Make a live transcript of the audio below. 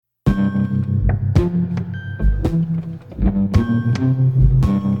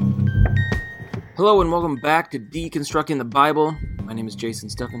Hello and welcome back to Deconstructing the Bible. My name is Jason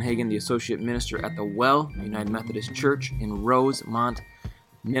Steffenhagen, the Associate Minister at the Well, United Methodist Church in Rosemont,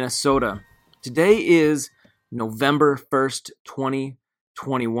 Minnesota. Today is November 1st,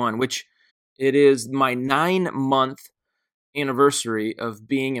 2021, which it is my 9-month anniversary of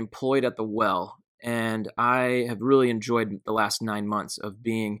being employed at the Well. And I have really enjoyed the last 9 months of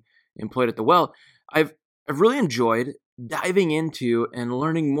being employed at the Well. I've really enjoyed diving into and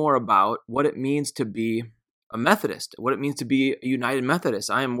learning more about what it means to be a Methodist, what it means to be a United Methodist.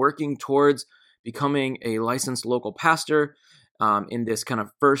 I am working towards becoming a licensed local pastor in this kind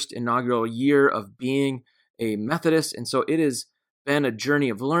of first inaugural year of being a Methodist. And so it has been a journey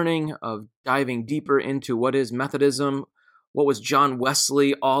of learning, of diving deeper into what is Methodism, what was John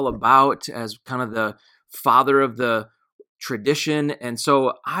Wesley all about as kind of the father of the tradition. And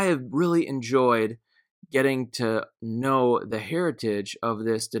so I have really enjoyed getting to know the heritage of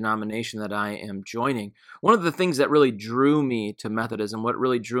this denomination that I am joining. One of the things that really drew me to Methodism, what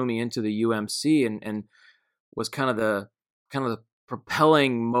really drew me into the UMC and was kind of the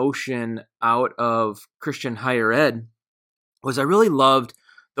propelling motion out of Christian higher ed, was I really loved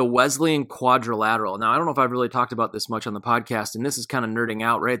the Wesleyan quadrilateral. Now, I don't know if I've really talked about this much on the podcast, and this is kind of nerding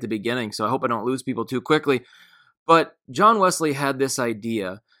out right at the beginning, so I hope I don't lose people too quickly. But John Wesley had this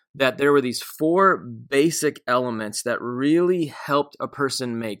idea that there were these 4 basic elements that really helped a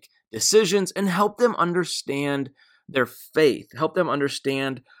person make decisions and help them understand their faith, help them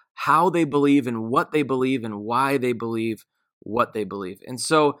understand how they believe and what they believe and why they believe what they believe. And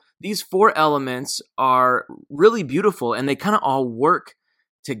so these 4 elements are really beautiful and they kind of all work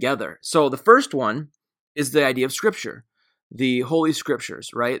together. So the first one is the idea of Scripture, the Holy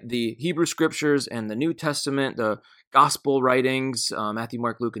Scriptures, right? The Hebrew Scriptures and the New Testament, the Gospel writings, Matthew,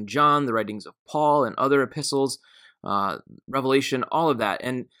 Mark, Luke, and John, the writings of Paul and other epistles, Revelation, all of that.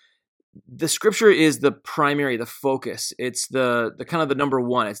 And the Scripture is the primary, the focus. It's the kind of the number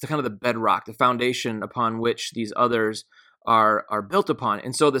one. It's the kind of the bedrock, the foundation upon which these others are built upon.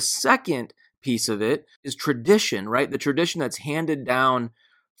 And so the second piece of it is tradition, right? The tradition that's handed down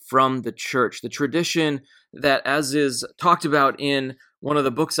from the church, the tradition that, as is talked about in one of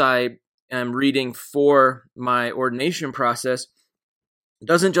the books I am reading for my ordination process,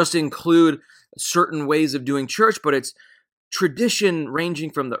 doesn't just include certain ways of doing church, but it's tradition ranging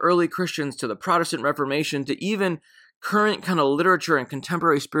from the early Christians to the Protestant Reformation to even current kind of literature and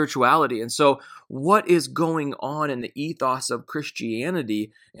contemporary spirituality. And so what is going on in the ethos of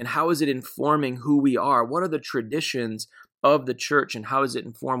Christianity, and how is it informing who we are? What are the traditions of the church, and how does it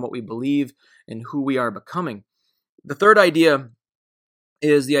inform what we believe and who we are becoming? The third idea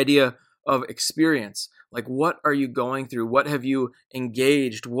is the idea of experience. Like, what are you going through? What have you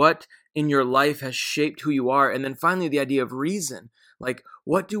engaged? What in your life has shaped who you are? And then finally, the idea of reason. Like,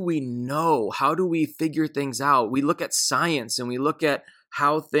 what do we know? How do we figure things out? We look at science and we look at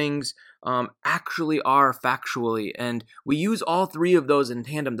how things actually are factually. And we use all 3 of those in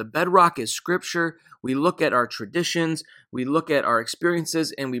tandem. The bedrock is Scripture. We look at our traditions. We look at our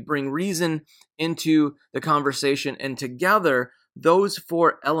experiences, and we bring reason into the conversation. And together, those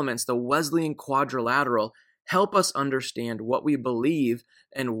 4 elements, the Wesleyan quadrilateral, help us understand what we believe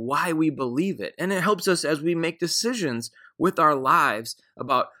and why we believe it. And it helps us as we make decisions with our lives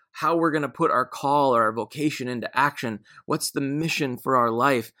about how we're going to put our call or our vocation into action. What's the mission for our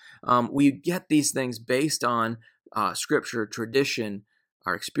life? We get these things based on Scripture, tradition,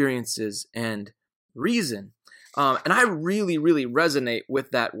 our experiences, and reason. And I really, really resonate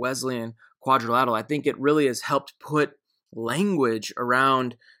with that Wesleyan quadrilateral. I think it really has helped put language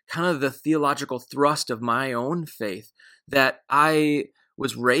around kind of the theological thrust of my own faith, that I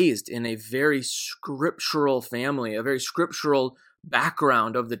was raised in a very scriptural family, a very scriptural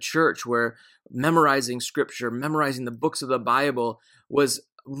background of the church, where memorizing Scripture, memorizing the books of the Bible was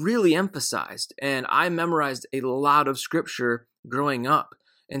really emphasized. And I memorized a lot of Scripture growing up.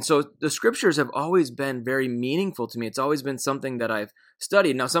 And so the Scriptures have always been very meaningful to me. It's always been something that I've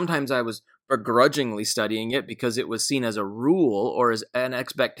studied. Now, sometimes I was begrudgingly studying it because it was seen as a rule or as an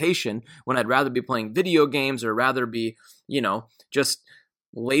expectation, when I'd rather be playing video games or rather be, just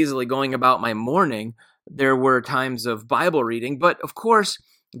lazily going about my morning. There were times of Bible reading, but of course,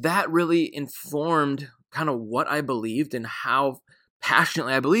 that really informed kind of what I believed and how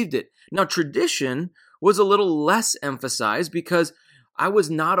passionately I believed it. Now, tradition was a little less emphasized because I was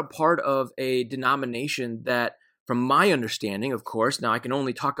not a part of a denomination that, from my understanding, of course, now I can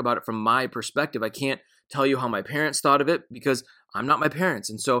only talk about it from my perspective. I can't tell you how my parents thought of it because I'm not my parents.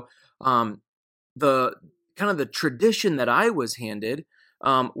 And so the kind of the tradition that I was handed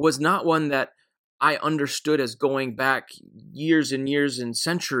was not one that I understood as going back years and years and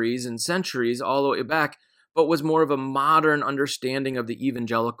centuries all the way back, but was more of a modern understanding of the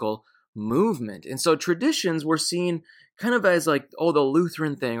evangelical movement. And so traditions were seen kind of as like, oh, the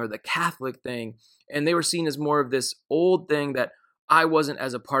Lutheran thing or the Catholic thing. And they were seen as more of this old thing that I wasn't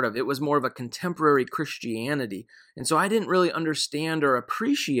as a part of. It was more of a contemporary Christianity. And so I didn't really understand or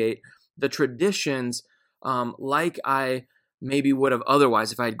appreciate the traditions like I maybe would have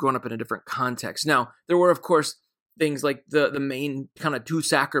otherwise if I had grown up in a different context. Now, there were, of course, things like the main kind of two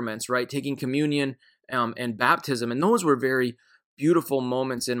sacraments, right? Taking communion and baptism. And those were very beautiful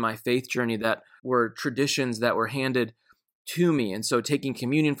moments in my faith journey that were traditions that were handed to me. And so taking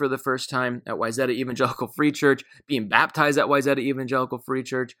communion for the first time at Wayzata Evangelical Free Church, being baptized at Wayzata Evangelical Free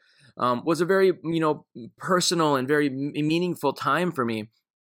Church was a very, personal and very meaningful time for me.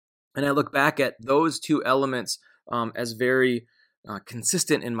 And I look back at those two elements as very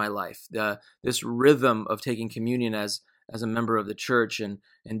consistent in my life. This rhythm of taking communion as a member of the church and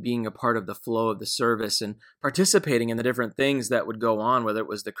being a part of the flow of the service and participating in the different things that would go on, whether it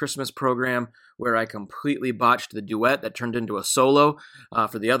was the Christmas program where I completely botched the duet that turned into a solo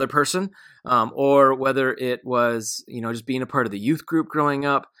for the other person, or whether it was, just being a part of the youth group growing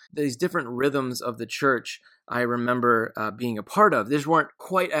up. These different rhythms of the church I remember being a part of. These weren't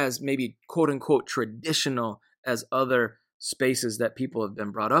quite as maybe quote unquote traditional as other spaces that people have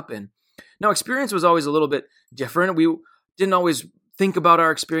been brought up in. Now, experience was always a little bit different. We didn't always think about our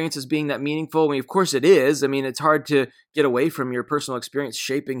experience as being that meaningful. I mean, of course it is. I mean, it's hard to get away from your personal experience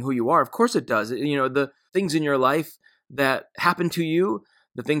shaping who you are. Of course it does. The things in your life that happen to you,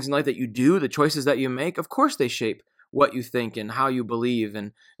 the things in life that you do, the choices that you make, of course they shape what you think and how you believe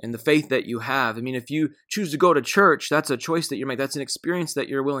and the faith that you have. I mean, if you choose to go to church, that's a choice that you make. That's an experience that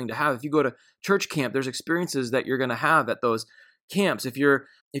you're willing to have. If you go to church camp, there's experiences that you're going to have at those camps. If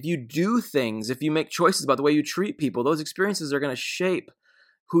you do things, if you make choices about the way you treat people, those experiences are going to shape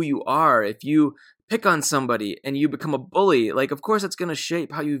who you are. If you pick on somebody and you become a bully, of course it's going to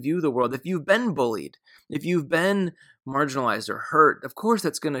shape how you view the world. If you've been bullied, if you've been marginalized or hurt, of course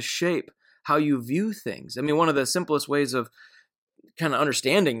that's going to shape how you view things. I mean, one of the simplest ways of kind of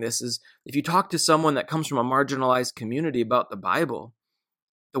understanding this is if you talk to someone that comes from a marginalized community about the Bible,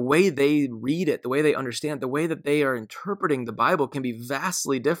 the way they read it, the way they understand, the way that they are interpreting the Bible can be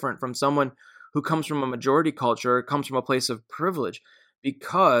vastly different from someone who comes from a majority culture or comes from a place of privilege,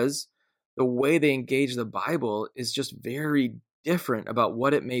 because the way they engage the Bible is just very different about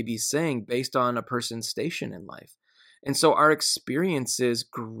what it may be saying based on a person's station in life. And so our experiences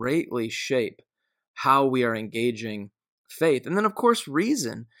greatly shape how we are engaging faith. And then, of course,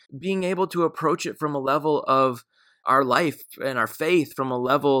 reason, being able to approach it from a level of our life and our faith from a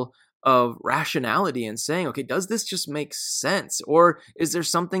level of rationality and saying, okay, does this just make sense? Or is there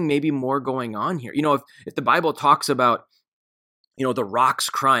something maybe more going on here? If the Bible talks about, the rocks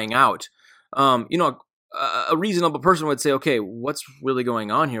crying out, a reasonable person would say, okay, what's really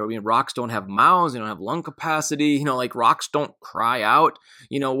going on here? I mean, rocks don't have mouths, they don't have lung capacity, rocks don't cry out.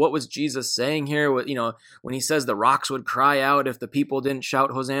 What was Jesus saying here? When he says the rocks would cry out if the people didn't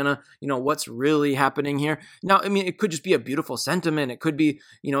shout Hosanna, what's really happening here? Now, I mean, it could just be a beautiful sentiment. It could be,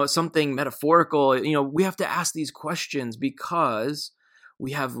 something metaphorical. We have to ask these questions because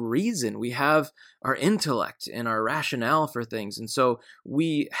we have reason, we have our intellect and our rationale for things. And so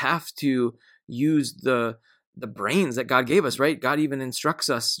we have to use the brains that God gave us, right? God even instructs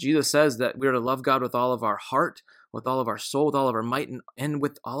us. Jesus says that we're to love God with all of our heart, with all of our soul, with all of our might, and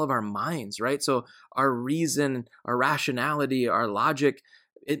with all of our minds, right? So our reason, our rationality, our logic,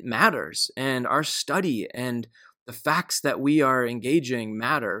 it matters. And our study and the facts that we are engaging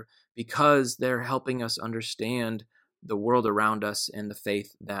matter because they're helping us understand the world around us and the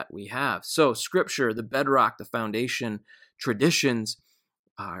faith that we have. So Scripture, the bedrock, the foundation, traditions,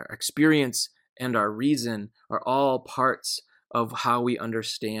 our experience, and our reason are all parts of how we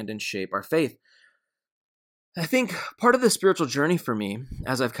understand and shape our faith. I think part of the spiritual journey for me,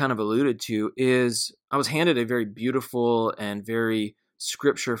 as I've kind of alluded to, is I was handed a very beautiful and very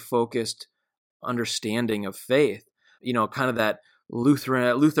scripture-focused understanding of faith. Kind of that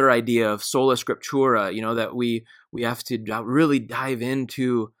Luther idea of sola scriptura, that we have to really dive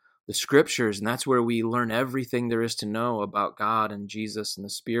into the scriptures, and that's where we learn everything there is to know about God and Jesus and the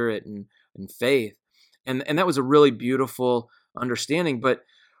Spirit and faith. And that was a really beautiful understanding. But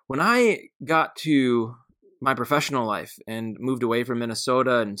when I got to my professional life and moved away from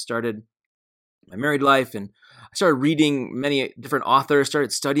Minnesota and started my married life, and I started reading many different authors,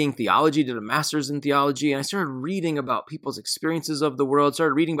 started studying theology, did a master's in theology, and I started reading about people's experiences of the world,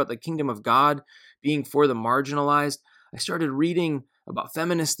 started reading about the kingdom of God being for the marginalized. I started reading about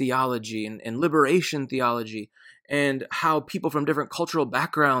feminist theology and liberation theology, and how people from different cultural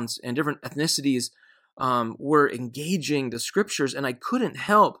backgrounds and different ethnicities were engaging the scriptures. And I couldn't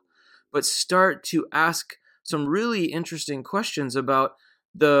help but start to ask some really interesting questions about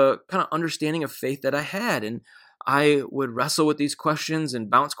the kind of understanding of faith that I had. And I would wrestle with these questions and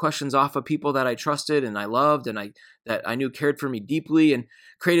bounce questions off of people that I trusted and I loved and that I knew cared for me deeply, and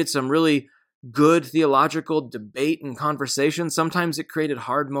created some really good theological debate and conversation. Sometimes it created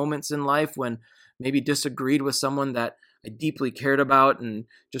hard moments in life when maybe disagreed with someone that I deeply cared about, and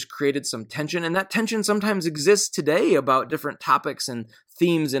just created some tension. And that tension sometimes exists today about different topics and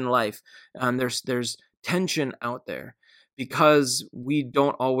themes in life. There's tension out there because we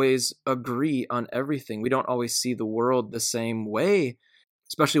don't always agree on everything. We don't always see the world the same way,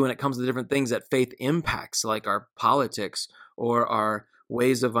 especially when it comes to different things that faith impacts, like our politics or our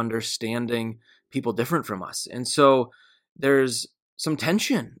ways of understanding people different from us. And so there's some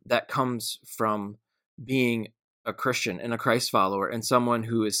tension that comes from being a Christian and a Christ follower and someone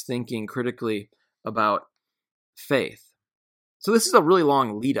who is thinking critically about faith. So this is a really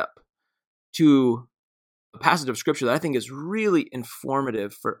long lead up to a passage of scripture that I think is really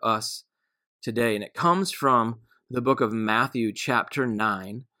informative for us today. And it comes from the book of Matthew, chapter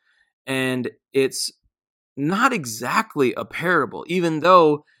 9. And it's not exactly a parable, even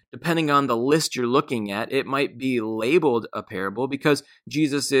though depending on the list you're looking at, it might be labeled a parable, because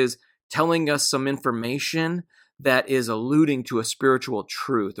Jesus is telling us some information that is alluding to a spiritual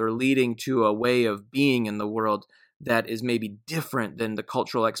truth or leading to a way of being in the world that is maybe different than the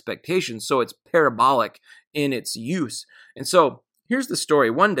cultural expectations. So it's parabolic in its use. And so here's the story.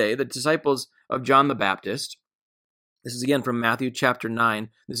 One day, the disciples of John the Baptist, this is again from Matthew chapter 9,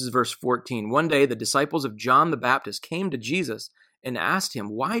 this is verse 14. One day, the disciples of John the Baptist came to Jesus and asked him,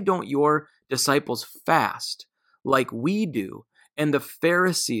 "Why don't your disciples fast like we do and the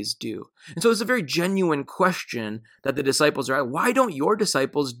Pharisees do?" And so it's a very genuine question that the disciples are asking. Why don't your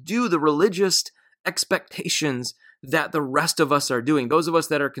disciples do the religious expectations that the rest of us are doing? Those of us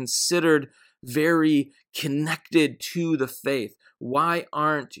that are considered very connected to the faith. Why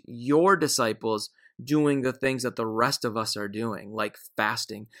aren't your disciples doing the things that the rest of us are doing, like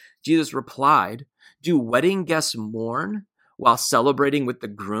fasting? Jesus replied, "Do wedding guests mourn while celebrating with the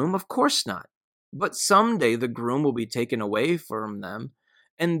groom? Of course not. But someday the groom will be taken away from them,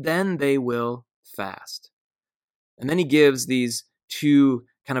 and then they will fast." And then he gives these two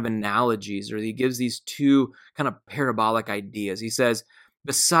kind of analogies, or he gives these two kind of parabolic ideas. He says,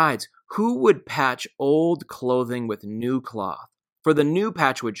 "Besides, who would patch old clothing with new cloth? For the new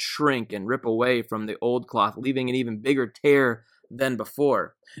patch would shrink and rip away from the old cloth, leaving an even bigger tear than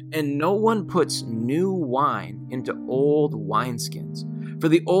before. And no one puts new wine into old wineskins, for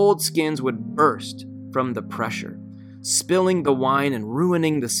the old skins would burst from the pressure, spilling the wine and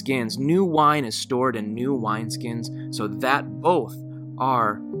ruining the skins. New wine is stored in new wineskins, so that both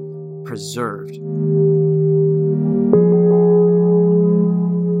are preserved."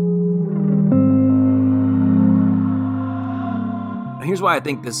 Now, here's why I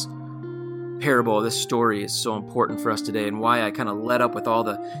think this parable, this story is so important for us today, and why I kind of led up with all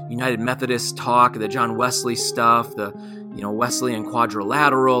the United Methodist talk, the John Wesley stuff, the Wesleyan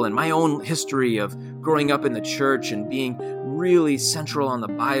quadrilateral, and my own history of growing up in the church and being really central on the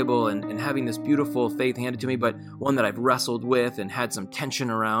Bible and having this beautiful faith handed to me, but one that I've wrestled with and had some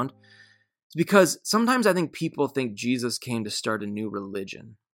tension around. It's because sometimes I think people think Jesus came to start a new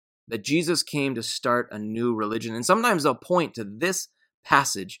religion, that Jesus came to start a new religion. And sometimes they'll point to this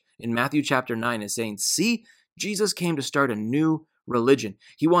passage in Matthew chapter 9 as saying, "See, Jesus came to start a new religion."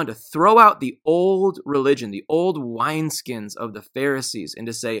 He wanted to throw out the old religion, the old wineskins of the Pharisees, and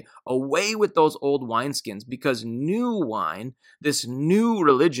to say, away with those old wineskins, because new wine, this new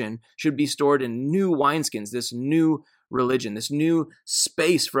religion, should be stored in new wineskins, this new religion, this new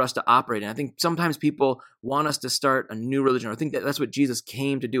space for us to operate in. I think sometimes people want us to start a new religion, or I think that that's what Jesus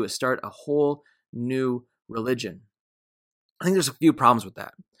came to do, is start a whole new religion. I think there's a few problems with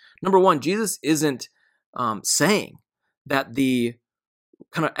that. Number one, Jesus isn't saying that the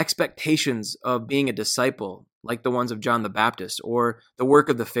kind of expectations of being a disciple, like the ones of John the Baptist or the work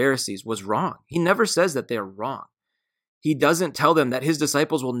of the Pharisees, was wrong. He never says that they're wrong. He doesn't tell them that his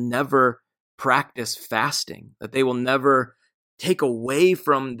disciples will never practice fasting, that they will never take away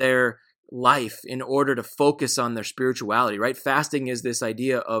from their life in order to focus on their spirituality, right? Fasting is this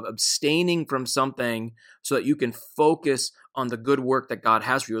idea of abstaining from something so that you can focus on the good work that God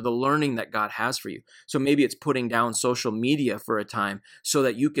has for you, or the learning that God has for you. So maybe it's putting down social media for a time so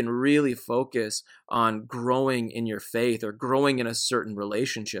that you can really focus on growing in your faith or growing in a certain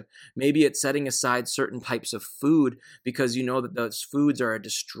relationship. Maybe it's setting aside certain types of food because you know that those foods are a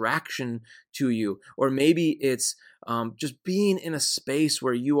distraction to you. Or maybe it's just being in a space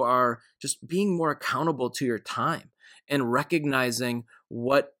where you are just being more accountable to your time and recognizing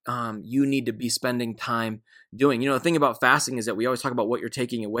what you need to be spending time doing. The thing about fasting is that we always talk about what you're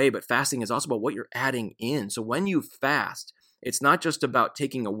taking away, but fasting is also about what you're adding in. So when you fast, it's not just about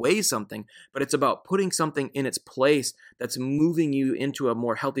taking away something, but it's about putting something in its place that's moving you into a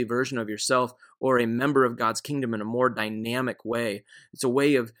more healthy version of yourself or a member of God's kingdom in a more dynamic way. It's a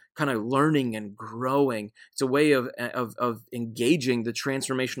way of kind of learning and growing. It's a way of engaging the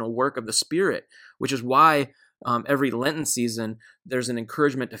transformational work of the Spirit, which is why every Lenten season, there's an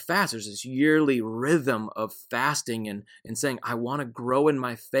encouragement to fast. There's this yearly rhythm of fasting and saying, I want to grow in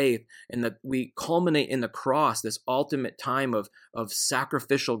my faith, and that we culminate in the cross, this ultimate time of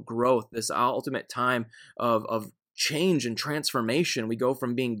sacrificial growth, this ultimate time of change and transformation. We go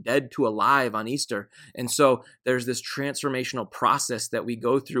from being dead to alive on Easter. And so there's this transformational process that we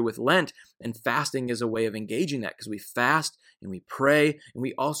go through with Lent, and fasting is a way of engaging that because we fast and we pray and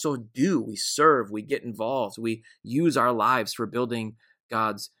we also we serve, we get involved, we use our lives for building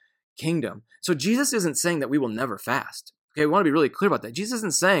God's kingdom. So Jesus isn't saying that we will never fast. Okay, we want to be really clear about that. Jesus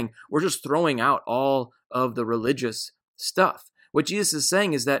isn't saying we're just throwing out all of the religious stuff. What Jesus is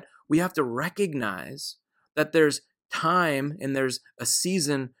saying is that we have to recognize that there's time and there's a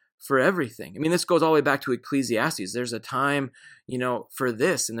season for everything. I mean, this goes all the way back to Ecclesiastes. There's a time, for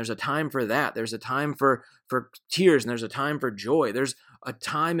this, and there's a time for that. There's a time for tears, and there's a time for joy. There's a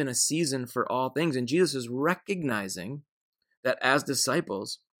time and a season for all things. And Jesus is recognizing that as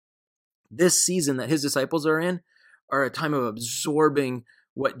disciples, this season that his disciples are in are a time of absorbing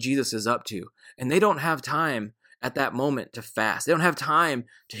what Jesus is up to. And they don't have time at that moment to fast. They don't have time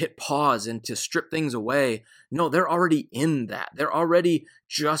to hit pause and to strip things away. No, they're already in that. They're already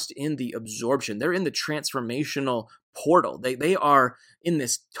just in the absorption. They're in the transformational portal. They are in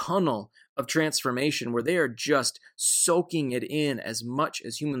this tunnel of transformation where they are just soaking it in as much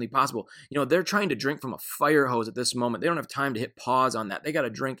as humanly possible. They're trying to drink from a fire hose at this moment. They don't have time to hit pause on that. They got to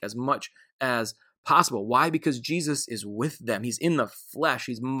drink as much as possible. Why? Because Jesus is with them. He's in the flesh.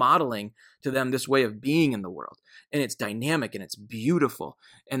 He's modeling to them this way of being in the world. And it's dynamic and it's beautiful.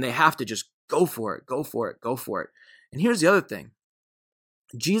 And they have to just go for it, go for it, go for it. And here's the other thing.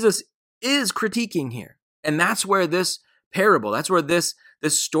 Jesus is critiquing here. And that's where this parable, that's where this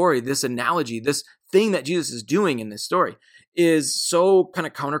story, this analogy, this thing that Jesus is doing in this story is so kind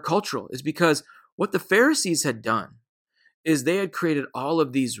of countercultural, is because what the Pharisees had done is they had created all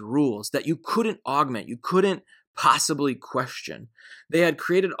of these rules that you couldn't augment, you couldn't possibly question. They had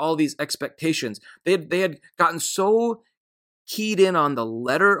created all these expectations. They had gotten so keyed in on the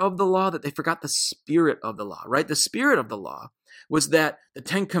letter of the law that they forgot the spirit of the law, right? The spirit of the law was that the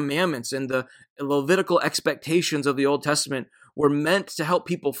Ten Commandments and the Levitical expectations of the Old Testament were meant to help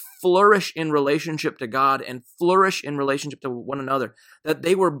people flourish in relationship to God and flourish in relationship to one another, that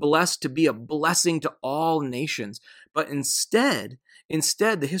they were blessed to be a blessing to all nations. But instead,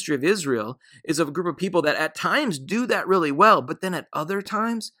 the history of Israel is of a group of people that at times do that really well, but then at other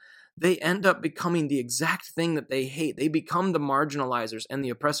times, they end up becoming the exact thing that they hate. They become the marginalizers and the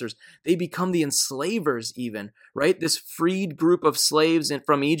oppressors. They become the enslavers even, right? This freed group of slaves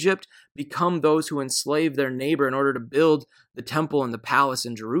from Egypt become those who enslave their neighbor in order to build the temple and the palace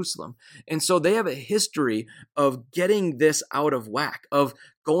in Jerusalem. And so they have a history of getting this out of whack, of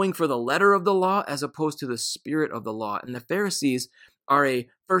going for the letter of the law as opposed to the spirit of the law. And the Pharisees are a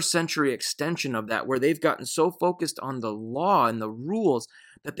first century extension of that, where they've gotten so focused on the law and the rules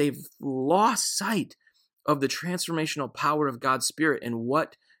that they've lost sight of the transformational power of God's Spirit and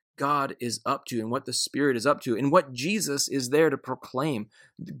what God is up to and what the Spirit is up to and what Jesus is there to proclaim.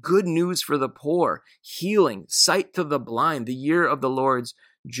 Good news for the poor, healing, sight to the blind, the year of the Lord's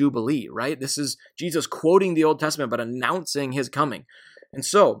Jubilee, right? This is Jesus quoting the Old Testament but announcing his coming. And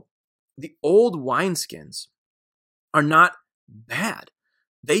so the old wineskins are not bad.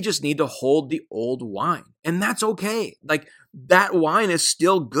 They just need to hold the old wine. And that's okay. Like, that wine is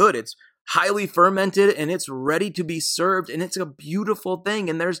still good. It's highly fermented and it's ready to be served. And it's a beautiful thing.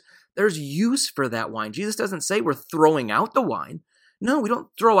 And there's use for that wine. Jesus doesn't say we're throwing out the wine. No, we don't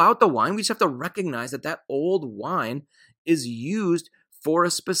throw out the wine. We just have to recognize that old wine is used for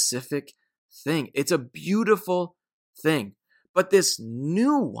a specific thing. It's a beautiful thing. But this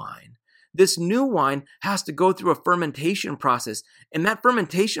new wine, this new wine has to go through a fermentation process. And that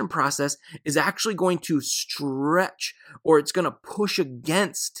fermentation process is actually going to stretch, or it's going to push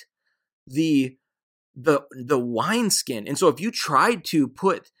against the wineskin. And so if you tried to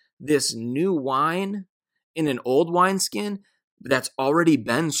put this new wine in an old wineskin that's already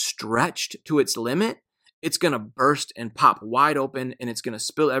been stretched to its limit, it's going to burst and pop wide open, and it's going to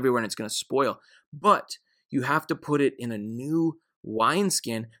spill everywhere, and it's going to spoil. But you have to put it in a new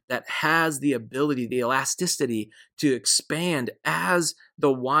wineskin that has the ability, the elasticity to expand. As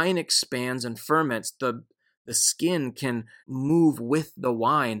the wine expands and ferments, the skin can move with the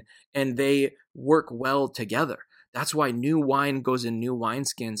wine, and they work well together. That's why new wine goes in new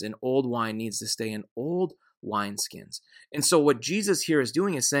wineskins, and old wine needs to stay in old wineskins. And so what Jesus here is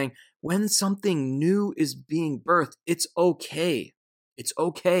doing is saying, when something new is being birthed, it's okay. It's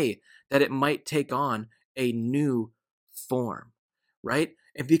okay that it might take on a new form, right?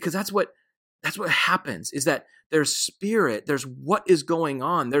 And because that's what happens, is that there's spirit, there's what is going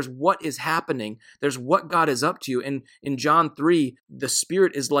on, there's what is happening, there's what God is up to. And in John 3, the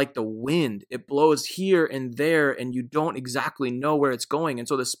spirit is like the wind. It blows here and there, and you don't exactly know where it's going. And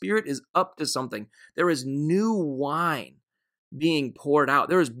so the spirit is up to something. There is new wine being poured out.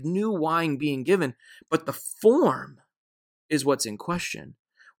 There is new wine being given, but the form is what's in question.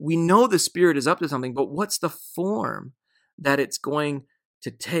 We know the spirit is up to something, but what's the form that it's going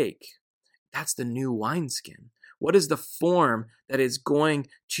to take? That's the new wineskin. What is the form that is going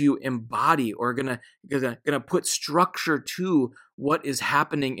to embody or gonna put structure to what is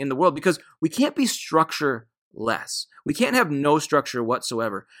happening in the world? Because we can't be structureless. We can't have no structure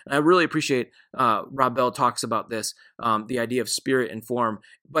whatsoever. And I really appreciate Rob Bell talks about this, the idea of spirit and form.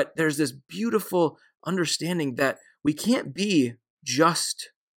 But there's this beautiful understanding that we can't be just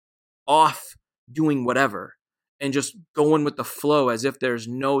off doing whatever and just going with the flow as if there's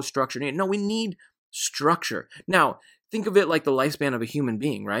no structure needed. No, we need structure. Now, think of it like the lifespan of a human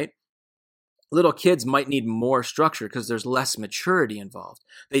being, right? Little kids might need more structure because there's less maturity involved.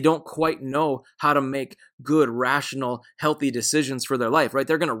 They don't quite know how to make good, rational, healthy decisions for their life, right?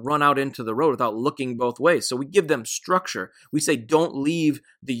 They're going to run out into the road without looking both ways. So we give them structure. We say, don't leave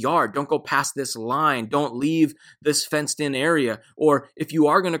the yard. Don't go past this line. Don't leave this fenced-in area. Or if you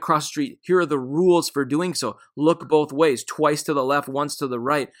are going to cross the street, here are the rules for doing so. Look both ways, twice to the left, once to the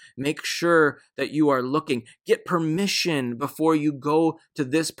right. Make sure that you are looking. Get permission before you go to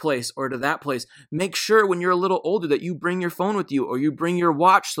this place or to that place. Make sure when you're a little older that you bring your phone with you, or you bring your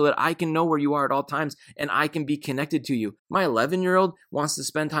watch so that I can know where you are at all times and I can be connected to you. My 11-year-old wants to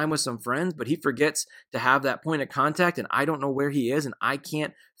spend time with some friends, but he forgets to have that point of contact, and I don't know where he is, and I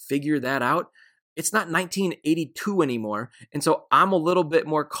can't figure that out. It's not 1982 anymore, and so I'm a little bit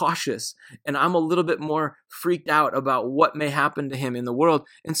more cautious, and I'm a little bit more freaked out about what may happen to him in the world.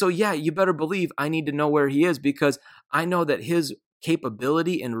 And so, yeah, you better believe I need to know where he is, because I know that his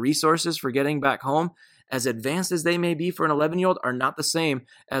capability and resources for getting back home, as advanced as they may be for an 11-year-old, are not the same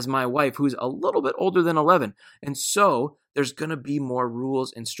as my wife, who's a little bit older than 11. And so there's going to be more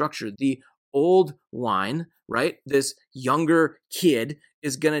rules and structure. The old wine, right? This younger kid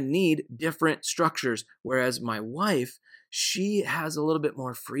is going to need different structures, whereas my wife, she has a little bit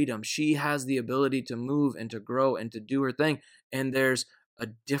more freedom. She has the ability to move and to grow and to do her thing, and there's a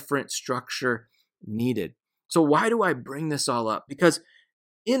different structure needed. So why do I bring this all up? Because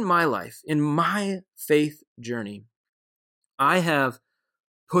in my life, in my faith journey, I have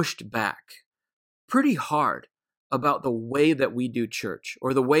pushed back pretty hard about the way that we do church,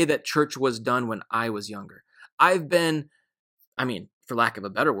 or the way that church was done when I was younger. I've been, for lack of a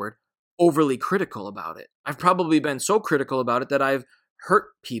better word, overly critical about it. I've probably been so critical about it that I've hurt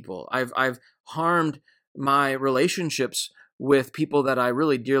people. I've harmed my relationships with people that I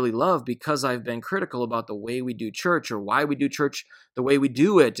really dearly love because I've been critical about the way we do church, or why we do church the way we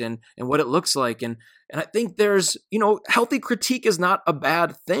do it, and what it looks like. And I think there's, healthy critique is not a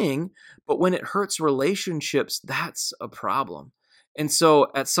bad thing, but when it hurts relationships, that's a problem. And so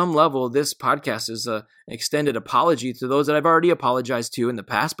at some level, this podcast is an extended apology to those that I've already apologized to in the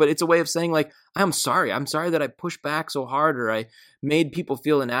past, but it's a way of saying, like, I'm sorry. I'm sorry that I pushed back so hard, or I made people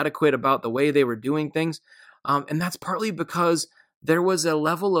feel inadequate about the way they were doing things. And that's partly because there was a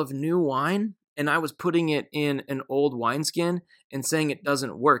level of new wine, and I was putting it in an old wineskin and saying it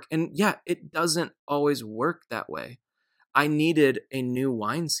doesn't work. And yeah, it doesn't always work that way. I needed a new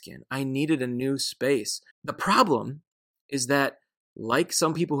wineskin. I needed a new space. The problem is that, like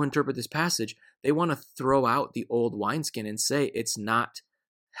some people who interpret this passage, they want to throw out the old wineskin and say it's not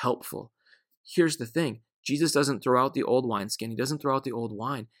helpful. Here's the thing. Jesus doesn't throw out the old wineskin. He doesn't throw out the old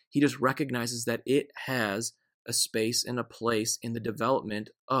wine. He just recognizes that it has a space and a place in the development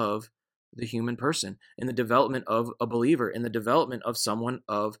of the human person, in the development of a believer, in the development of someone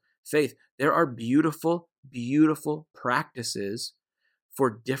of faith. There are beautiful, beautiful practices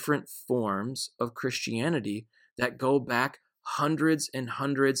for different forms of Christianity that go back hundreds and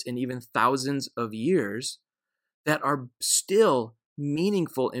hundreds and even thousands of years that are still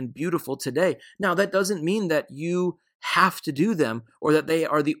meaningful and beautiful today. Now, that doesn't mean that you have to do them or that they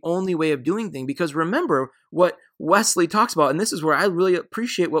are the only way of doing things, because remember what Wesley talks about, and this is where I really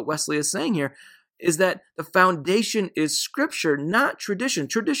appreciate what Wesley is saying here, is that the foundation is Scripture, not tradition.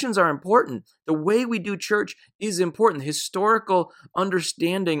 Traditions are important. The way we do church is important. The historical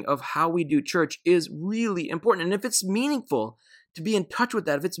understanding of how we do church is really important. And if it's meaningful to be in touch with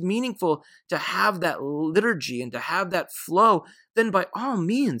that, if it's meaningful to have that liturgy and to have that flow, then by all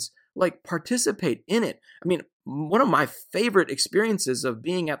means, participate in it. I mean, one of my favorite experiences of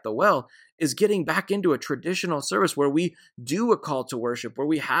being at the Well is getting back into a traditional service where we do a call to worship, where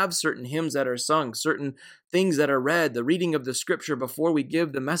we have certain hymns that are sung, certain things that are read, the reading of the Scripture before we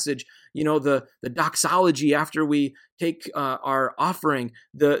give the message, the doxology after we take our offering,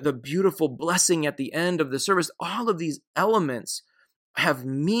 the beautiful blessing at the end of the service. All of these elements have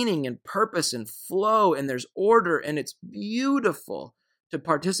meaning and purpose and flow, and there's order, and it's beautiful to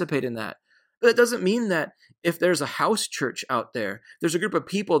participate in that. But that doesn't mean that if there's a house church out there, there's a group of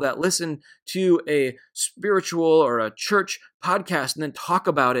people that listen to a spiritual or a church podcast and then talk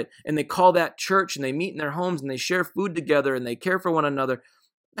about it, and they call that church, and they meet in their homes and they share food together and they care for one another.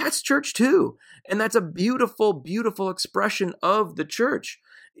 That's church too. And that's a beautiful, beautiful expression of the church.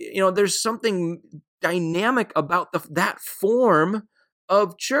 There's something dynamic about that form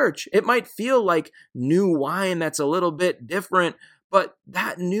of church. It might feel like new wine that's a little bit different, but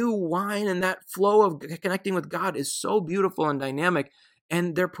that new wine and that flow of connecting with God is so beautiful and dynamic,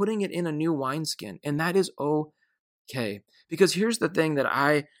 and they're putting it in a new wineskin, and that is okay. Because here's the thing that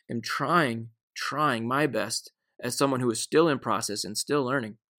I am trying my best as someone who is still in process and still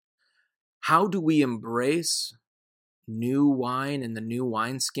learning. How do we embrace new wine and the new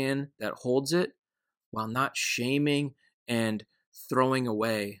wineskin that holds it while not shaming and throwing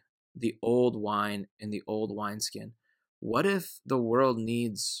away the old wine and the old wineskin? What if the world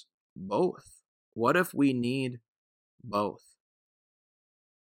needs both? What if we need both?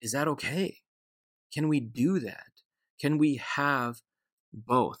 Is that okay? Can we do that? Can we have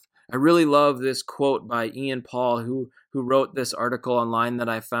both? I really love this quote by Ian Paul, who wrote this article online that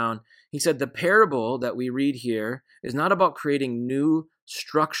I found. He said, the parable that we read here is not about creating new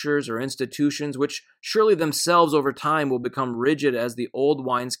structures or institutions, which surely themselves over time will become rigid as the old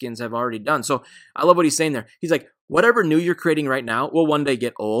wineskins have already done. So I love what he's saying there. He's like, whatever new you're creating right now will one day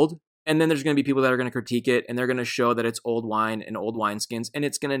get old. And then there's going to be people that are going to critique it, and they're going to show that it's old wine and old wineskins, and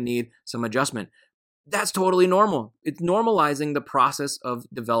it's going to need some adjustment. That's totally normal. It's normalizing the process of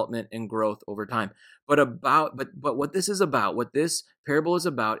development and growth over time. But what this is about, what this parable is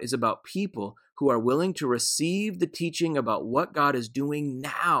about people who are willing to receive the teaching about what God is doing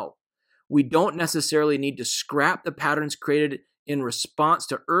now. We don't necessarily need to scrap the patterns created in response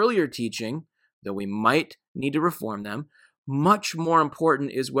to earlier teaching, though we might need to reform them. Much more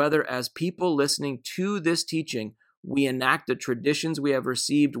important is whether, as people listening to this teaching, we enact the traditions we have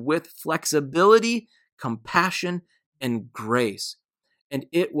received with flexibility, compassion, and grace. And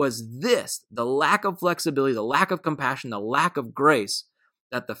it was this, the lack of flexibility, the lack of compassion, the lack of grace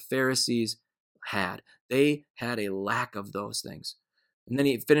that the Pharisees had. They had a lack of those things. And then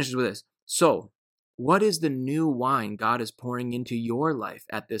he finishes with this. So, what is the new wine God is pouring into your life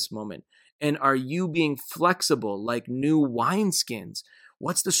at this moment? And are you being flexible like new wineskins?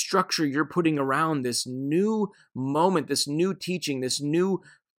 What's the structure you're putting around this new moment, this new teaching, this new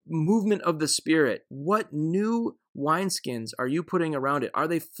movement of the Spirit? What new wineskins are you putting around it? Are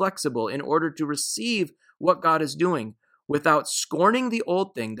they flexible in order to receive what God is doing without scorning the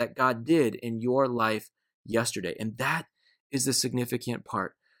old thing that God did in your life yesterday? And that is the significant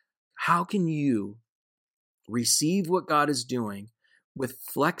part. How can you receive what God is doing with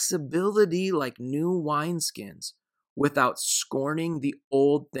flexibility like new wineskins without scorning the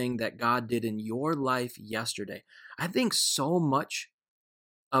old thing that God did in your life yesterday? I think so much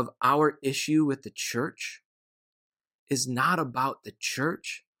of our issue with the church is not about the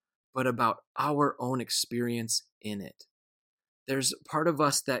church, but about our own experience in it. There's part of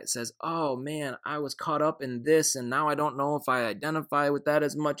us that says, oh man, I was caught up in this, and now I don't know if I identify with that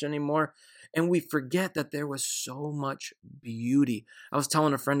as much anymore. And we forget that there was so much beauty. I was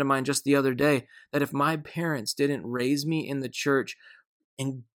telling a friend of mine just the other day that if my parents didn't raise me in the church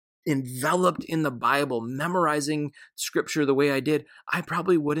and enveloped in the Bible, memorizing Scripture the way I did, I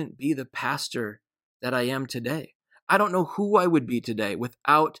probably wouldn't be the pastor that I am today. I don't know who I would be today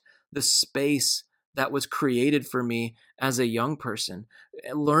without the space that was created for me as a young person,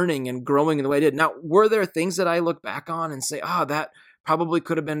 learning and growing in the way I did. Now, were there things that I look back on and say, that probably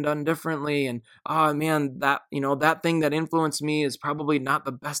could have been done differently, and man, that thing that influenced me is probably not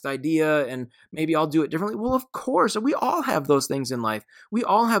the best idea, and maybe I'll do it differently? Well, of course, we all have those things in life. We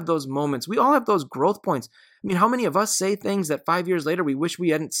all have those moments. We all have those growth points. I mean, how many of us say things that 5 years later we wish we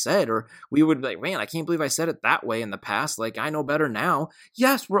hadn't said, or we would be like, man, I can't believe I said it that way in the past. Like, I know better now.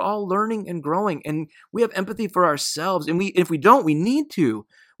 Yes, we're all learning and growing, and we have empathy for ourselves. And if we don't, we need to.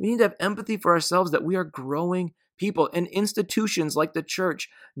 We need to have empathy for ourselves that we are growing people, and institutions like the church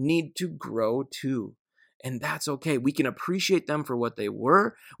need to grow too. And that's okay. We can appreciate them for what they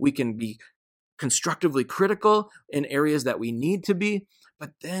were. We can be constructively critical in areas that we need to be,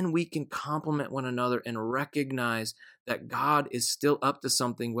 but then we can compliment one another and recognize that God is still up to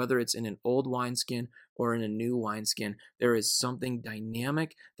something, whether it's in an old wineskin or in a new wineskin. There is something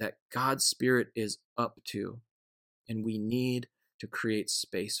dynamic that God's Spirit is up to, and we need to create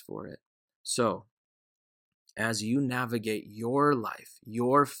space for it. So, as you navigate your life,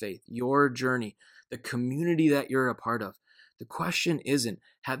 your faith, your journey, the community that you're a part of, the question isn't,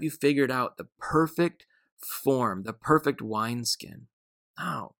 have you figured out the perfect form, the perfect wineskin?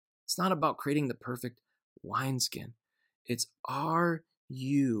 No, it's not about creating the perfect wineskin. It's, are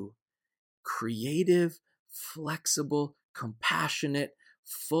you creative, flexible, compassionate,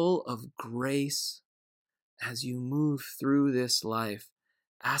 full of grace as you move through this life,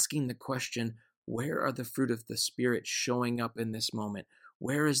 asking the question, where are the fruit of the Spirit showing up in this moment?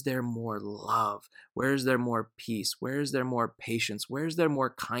 Where is there more love? Where is there more peace? Where is there more patience? Where is there more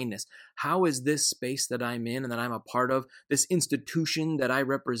kindness? How is this space that I'm in and that I'm a part of, this institution that I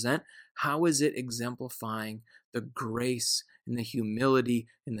represent, how is it exemplifying the grace and the humility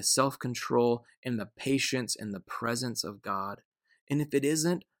and the self-control and the patience and the presence of God? And if it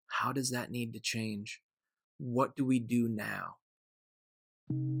isn't, how does that need to change? What do we do now?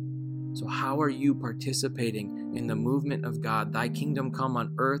 So how are you participating in the movement of God? Thy kingdom come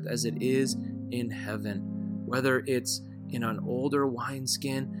on earth as it is in heaven. Whether it's in an older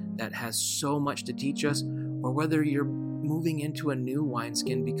wineskin that has so much to teach us, or whether you're moving into a new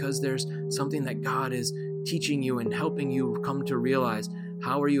wineskin because there's something that God is teaching you and helping you come to realize,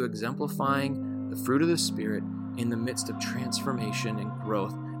 how are you exemplifying the fruit of the Spirit in the midst of transformation and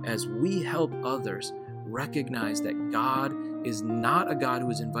growth as we help others recognize that God is not a God who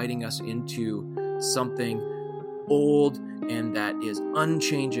is inviting us into something old and that is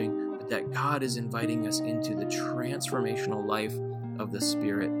unchanging, but that God is inviting us into the transformational life of the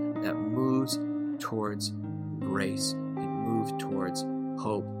Spirit that moves towards grace and moves towards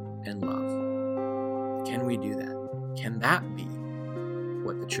hope and love. Can we do that? Can that be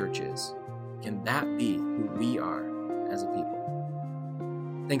what the church is? Can that be who we are as a people?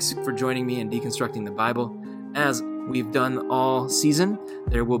 Thanks for joining me in Deconstructing the Bible. As we've done all season,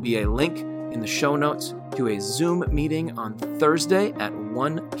 there will be a link in the show notes to a Zoom meeting on Thursday at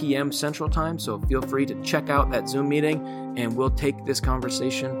 1 p.m. Central Time. So feel free to check out that Zoom meeting, and we'll take this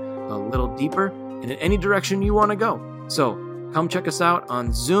conversation a little deeper and in any direction you want to go. So come check us out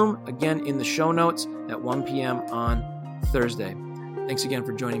on Zoom, again in the show notes at 1 p.m. on Thursday. Thanks again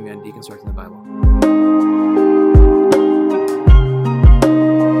for joining me on Deconstructing the Bible.